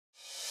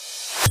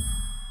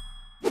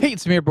Hey,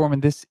 it's Amir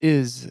Borman. This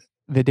is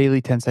the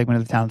daily 10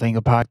 segment of the Talent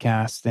Tango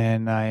podcast,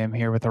 and I am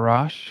here with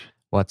Arash.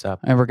 What's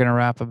up? And we're going to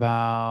rap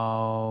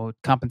about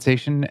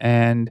compensation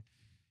and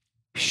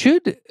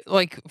should,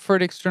 like, for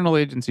an external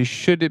agency,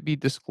 should it be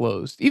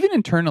disclosed? Even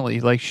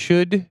internally, like,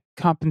 should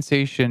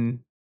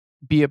compensation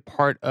be a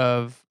part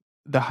of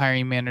the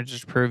hiring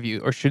manager's purview,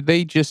 or should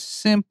they just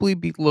simply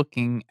be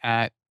looking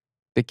at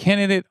the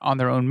candidate on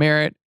their own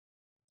merit,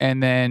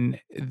 and then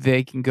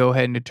they can go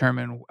ahead and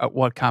determine at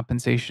what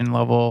compensation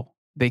level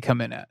they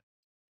come in at?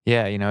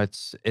 Yeah,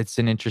 it's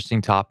an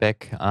interesting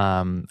topic.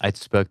 I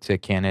spoke to a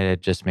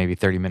candidate just maybe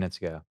 30 minutes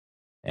ago,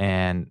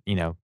 and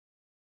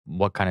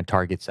what kind of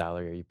target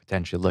salary are you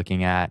potentially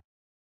looking at,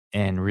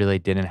 and really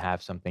didn't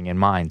have something in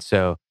mind.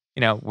 So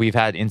we've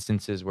had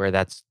instances where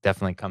that's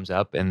definitely comes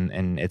up,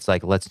 and it's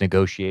like let's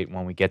negotiate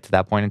when we get to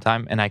that point in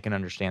time, and I can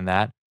understand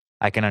that.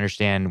 I can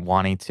understand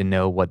wanting to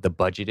know what the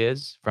budget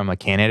is from a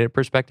candidate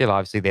perspective.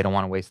 Obviously, they don't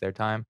want to waste their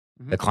time.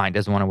 Mhm. The client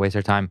doesn't want to waste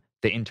their time.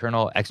 The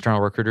internal, external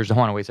recruiters don't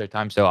want to waste their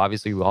time. So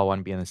obviously, we all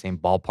want to be in the same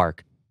ballpark.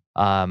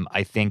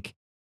 I think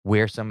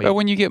where But somebody,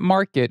 when you get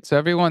market, so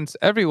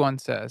everyone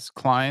says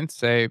clients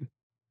say,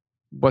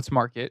 "What's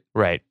market?"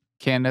 right?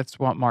 Candidates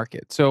want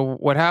market. So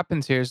what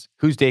happens here is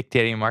Who's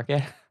dictating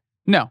market?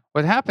 no.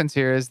 What happens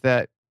here is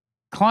that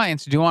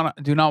clients do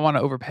not want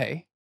to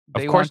overpay.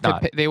 Of course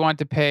not. They want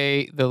to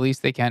pay the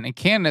least they can, and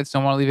candidates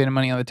don't want to leave any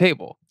money on the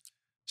table.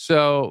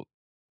 So,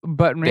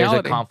 but in There's a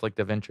reality, conflict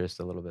of interest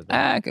a little bit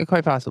there.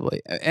 quite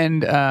possibly.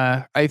 And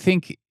I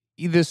think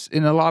this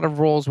in a lot of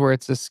roles where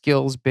it's a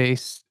skills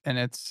based and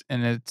it's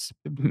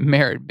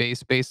merit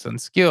based on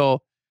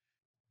skill,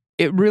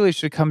 it really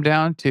should come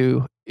down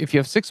to if you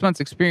have 6 months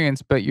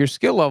experience, but your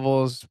skill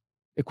level is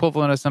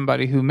equivalent of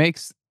somebody who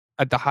makes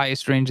at the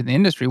highest range in the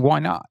industry, why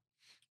not?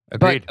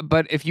 Agreed.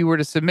 But if you were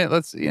to submit,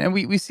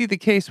 we see the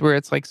case where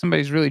it's like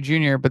somebody's really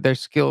junior, but their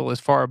skill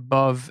is far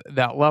above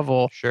that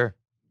level. Sure.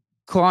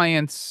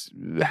 Clients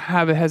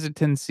have a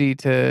hesitancy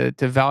to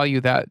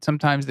value that.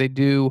 Sometimes they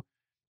do,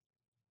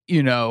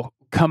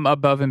 come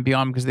above and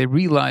beyond because they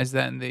realize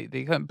that and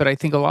they come. But I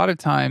think a lot of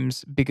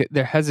times because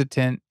they're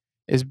hesitant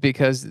is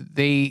because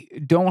they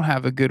don't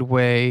have a good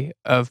way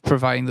of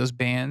providing those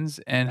bands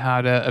and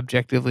how to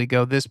objectively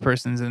go, this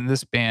person's in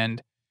this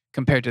band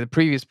compared to the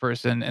previous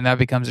person, and that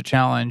becomes a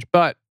challenge.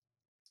 But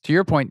to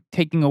your point,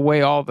 taking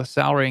away all the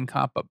salary and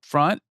comp up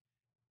front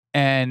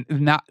and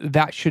not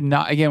that should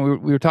not again,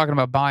 we were talking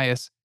about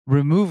bias,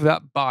 remove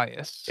that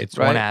bias, It's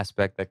one right?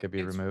 aspect that could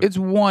be removed. It's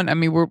one. I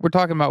mean, we're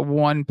talking about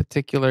one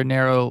particular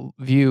narrow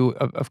view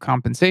of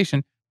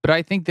compensation, but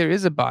I think there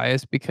is a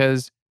bias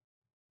because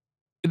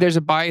there's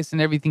a bias in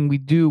everything we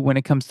do when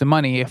it comes to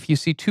money. If you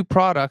see two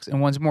products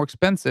and one's more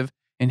expensive,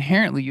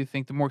 inherently you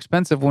think the more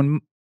expensive one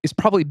is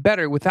probably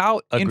better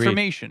without Agreed.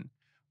 information,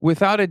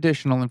 without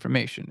additional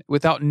information,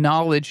 without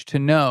knowledge to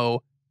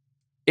know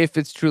if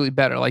it's truly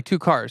better. Like two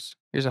cars.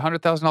 Here's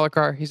 $100,000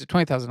 car. Here's a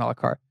 $20,000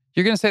 car.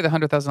 You're going to say the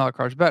 $100,000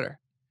 car is better.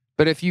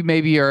 But if you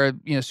maybe are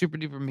a super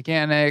duper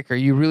mechanic or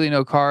you really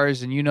know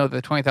cars and you know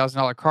the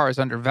 $20,000 car is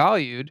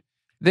undervalued,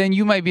 then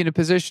you might be in a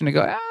position to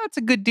go, it's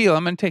a good deal.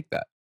 I'm going to take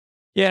that.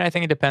 Yeah, and I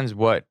think it depends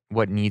what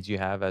needs you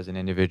have as an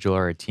individual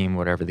or a team,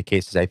 whatever the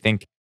case is. I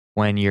think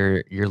when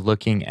you're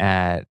looking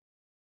at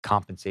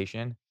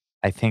compensation,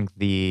 I think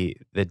the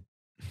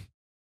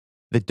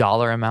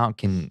dollar amount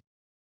can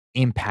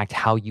impact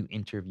how you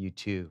interview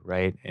too,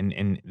 right?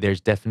 And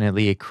there's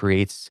definitely it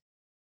creates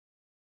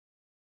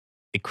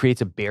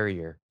a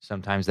barrier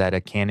sometimes that a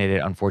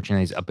candidate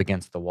unfortunately is up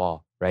against the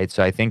wall, right?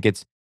 So I think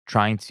it's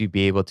trying to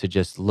be able to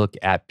just look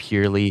at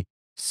purely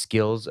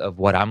skills of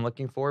what I'm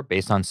looking for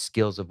based on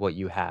skills of what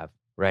you have,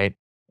 right?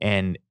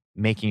 And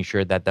making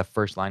sure that the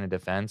first line of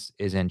defense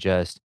isn't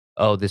just,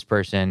 oh, this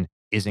person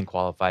isn't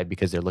qualified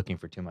because they're looking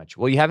for too much.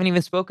 Well, you haven't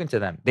even spoken to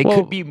them. They could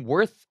Well, be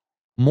worth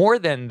more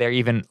than they're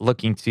even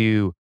looking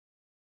to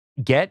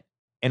get,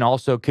 and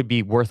also could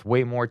be worth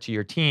way more to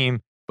your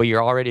team, but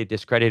you're already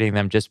discrediting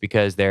them just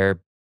because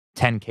they're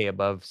 10K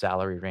above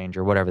salary range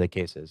or whatever the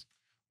case is.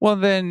 Well,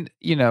 then,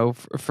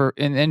 for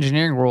in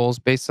engineering roles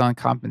based on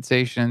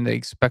compensation, they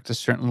expect a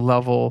certain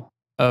level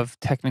of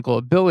technical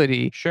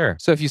ability. Sure.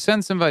 So if you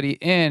send somebody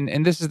in,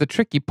 and this is the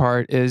tricky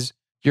part, is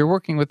you're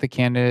working with the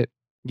candidate,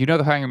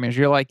 the hiring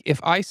manager, you're like, if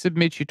I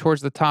submit you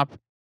towards the top,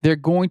 they're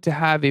going to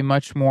have a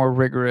much more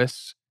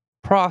rigorous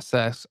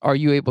process. Are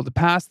you able to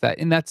pass that?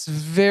 And that's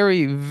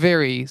very,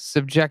 very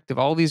subjective.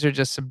 All these are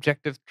just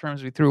subjective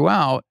terms we threw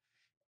out.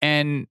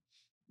 And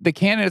the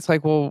candidate's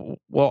like,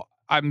 well,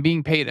 I'm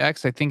being paid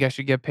X. I think I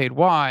should get paid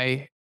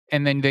Y.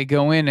 And then they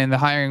go in, and the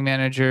hiring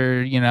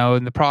manager,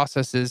 and the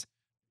process is,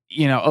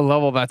 a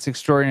level that's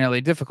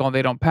extraordinarily difficult.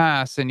 They don't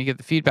pass, and you get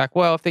the feedback.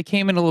 Well, if they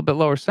came in a little bit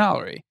lower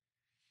salary,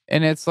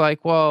 and it's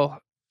like,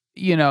 well,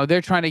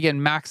 they're trying to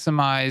again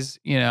maximize,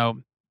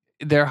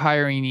 their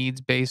hiring needs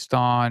based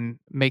on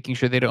making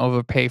sure they don't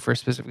overpay for a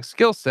specific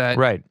skill set,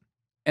 Right.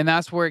 and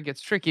that's where it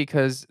gets tricky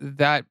because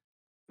that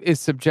is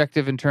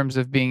subjective in terms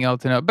of being able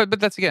to know. But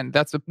that's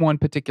one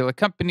particular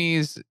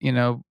company's,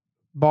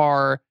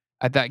 bar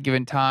at that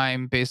given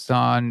time based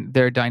on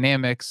their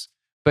dynamics.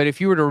 But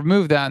if you were to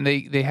remove that and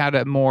they had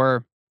a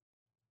more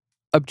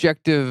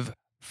objective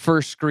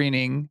first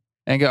screening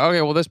and go,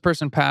 okay, well, this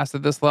person passed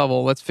at this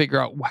level. Let's figure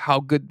out how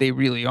good they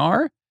really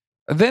are.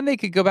 Then they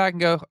could go back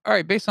and go, all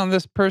right, based on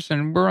this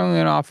person, we're only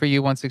going to offer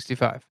you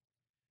 165.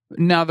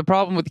 Now, the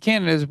problem with the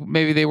candidate is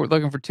maybe they were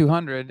looking for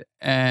 200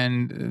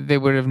 and they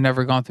would have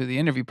never gone through the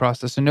interview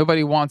process. So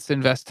nobody wants to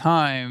invest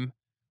time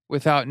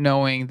without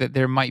knowing that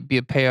there might be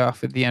a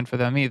payoff at the end for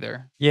them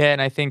either. Yeah,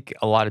 and I think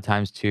a lot of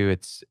times too,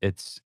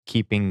 it's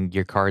keeping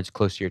your cards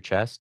close to your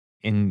chest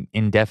in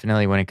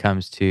definitely when it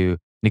comes to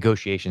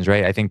negotiations,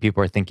 right? I think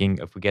people are thinking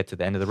if we get to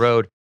the end of the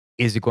road,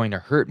 is it going to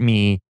hurt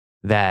me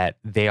that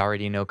they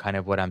already know kind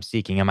of what I'm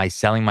seeking? Am I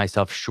selling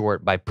myself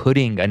short by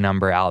putting a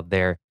number out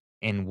there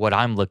in what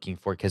I'm looking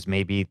for? Because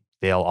maybe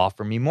they'll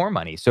offer me more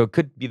money. So it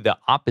could be the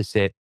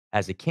opposite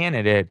as a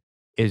candidate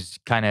is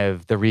kind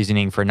of the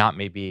reasoning for not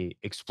maybe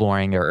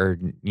exploring or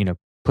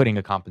putting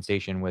a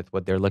compensation with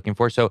what they're looking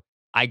for. So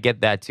I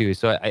get that too.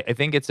 So I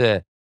think it's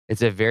a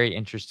very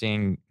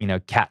interesting,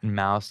 cat and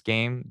mouse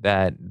game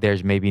that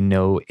there's maybe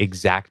no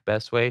exact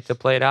best way to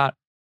play it out.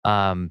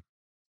 Um,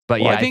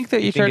 but Well, yeah, I think that I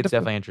you think start to, it's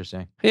definitely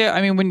interesting. yeah,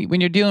 I mean, when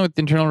you're dealing with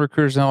internal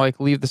recruiters and like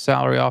leave the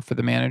salary off for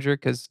the manager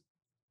because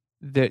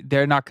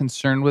they're not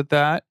concerned with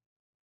that.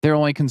 They're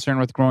only concerned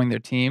with growing their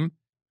team.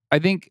 I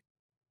think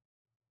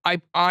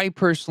I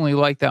personally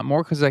like that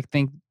more because I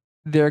think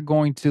they're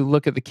going to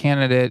look at the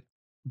candidate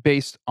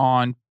based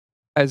on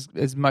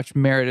as much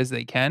merit as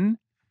they can,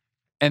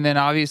 and then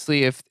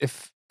obviously if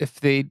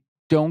they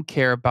don't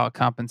care about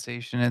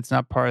compensation, it's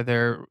not part of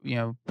their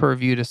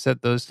purview to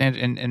set those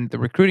standards, and the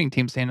recruiting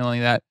team's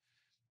handling that.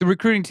 The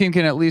recruiting team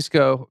can at least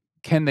go,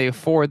 can they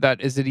afford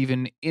that? Is it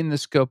even in the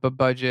scope of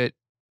budget?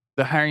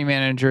 The hiring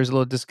manager is a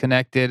little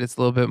disconnected. It's a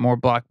little bit more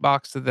black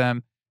box to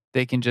them.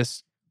 They can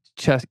just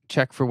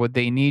check for what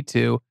they need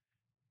to.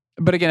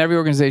 But again, every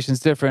organization is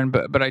different.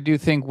 But I do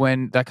think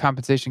when that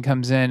compensation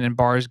comes in and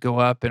bars go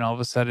up, and all of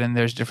a sudden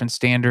there's different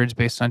standards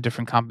based on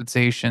different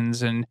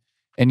compensations, and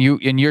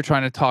you're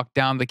trying to talk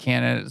down the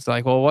candidate. It's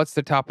like, well, what's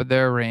the top of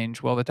their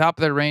range? Well, the top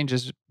of their range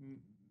is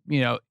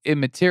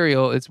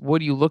immaterial. It's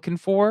what are you looking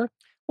for?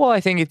 Well, I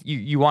think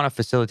you want to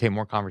facilitate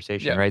more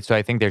conversation, Yeah. right? So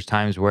I think there's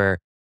times where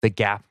the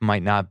gap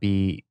might not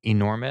be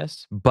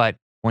enormous, but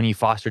when you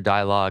foster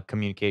dialogue,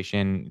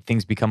 communication,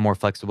 things become more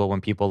flexible when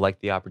people like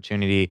the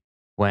opportunity.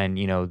 When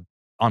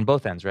on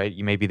both ends, right?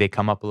 You maybe they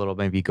come up a little,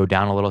 maybe go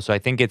down a little. So I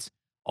think it's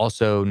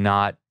also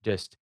not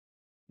just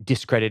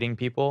discrediting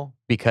people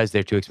because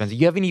they're too expensive.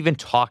 You haven't even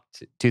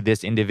talked to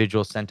this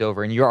individual sent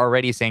over, and you're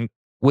already saying,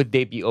 would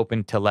they be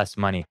open to less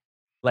money?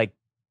 Like,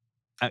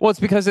 Well, it's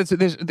because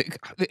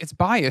it's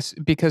bias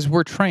because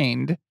we're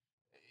trained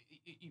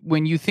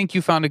when you think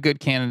you found a good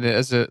candidate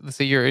as a let's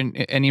say you're in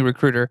any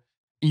recruiter,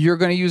 you're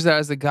going to use that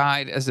as a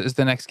guide as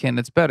the next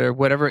candidate's better,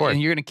 whatever, of course,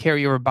 and you're going to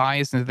carry your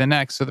bias into the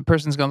next. So the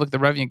person's going to look at the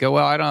revenue and go,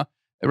 well, I don't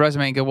the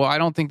resume and go, well, I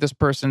don't think this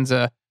person's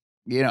a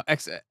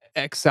X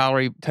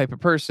salary type of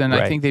person. I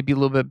right? think they'd be a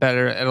little bit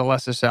better at a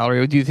lesser salary.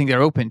 Or do you think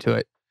they're open to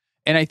it?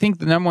 And I think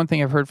the number one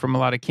thing I've heard from a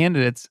lot of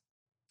candidates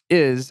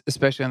is,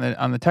 especially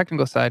on the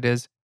technical side,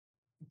 is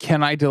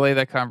can I delay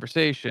that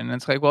conversation? And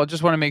it's like, well, I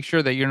just want to make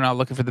sure that you're not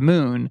looking for the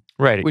moon,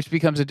 Right. which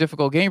becomes a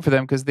difficult game for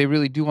them because they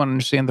really do want to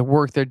understand the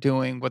work they're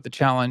doing, what the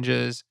challenge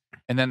is,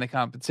 and then the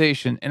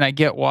compensation. And I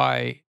get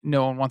why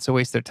no one wants to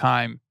waste their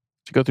time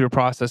to go through a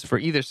process for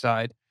either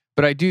side.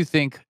 But I do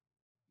think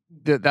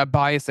that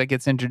bias that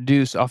gets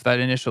introduced off that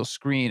initial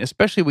screen,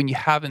 especially when you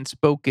haven't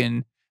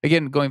spoken,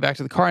 again, going back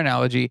to the car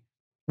analogy,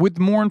 with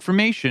more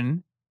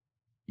information,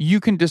 you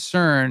can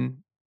discern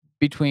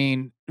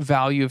between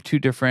value of two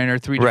different or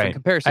three different Right. I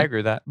comparisons. agree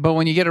with that. But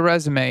when you get a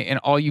resume and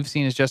all you've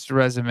seen is just a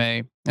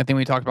resume, I think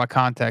we talked about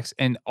context,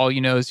 and all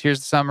you know is here's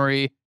the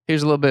summary,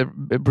 here's a little bit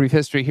of brief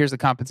history, here's the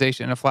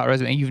compensation, and a flat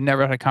resume, and you've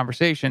never had a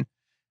conversation,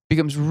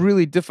 becomes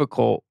really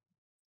difficult.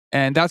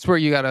 And that's where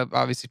you got to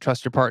obviously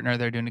trust your partner.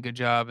 They're doing a good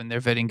job and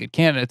they're vetting good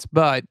candidates.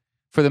 But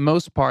for the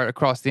most part,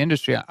 across the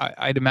industry,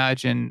 I'd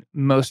imagine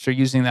most are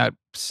using that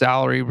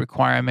salary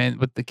requirement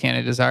with the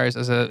candidate desires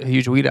as a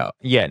huge weed out.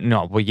 Yeah,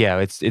 no, well, yeah,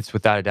 it's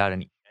without a doubt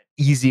an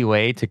easy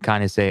way to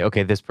kind of say,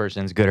 okay, this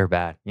person's good or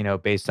bad,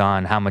 based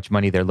on how much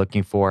money they're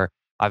looking for.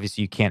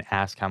 Obviously, you can't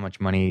ask how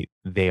much money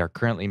they are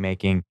currently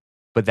making,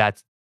 but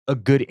that's a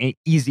good,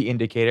 easy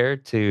indicator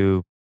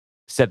to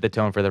set the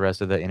tone for the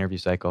rest of the interview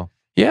cycle.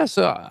 Yeah.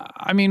 So,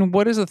 I mean,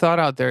 what is the thought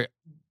out there?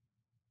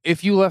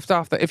 If you left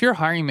off if you're a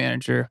hiring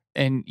manager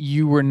and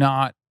you were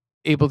not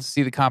able to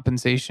see the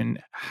compensation,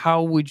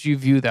 how would you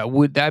view that?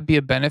 Would that be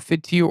a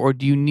benefit to you, or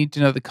do you need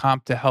to know the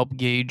comp to help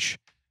gauge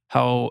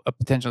how a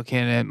potential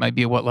candidate might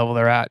be at what level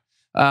they're at?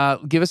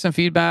 Give us some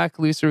feedback,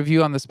 leave us a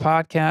review on this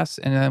podcast,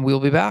 and then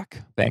we'll be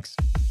back. Thanks.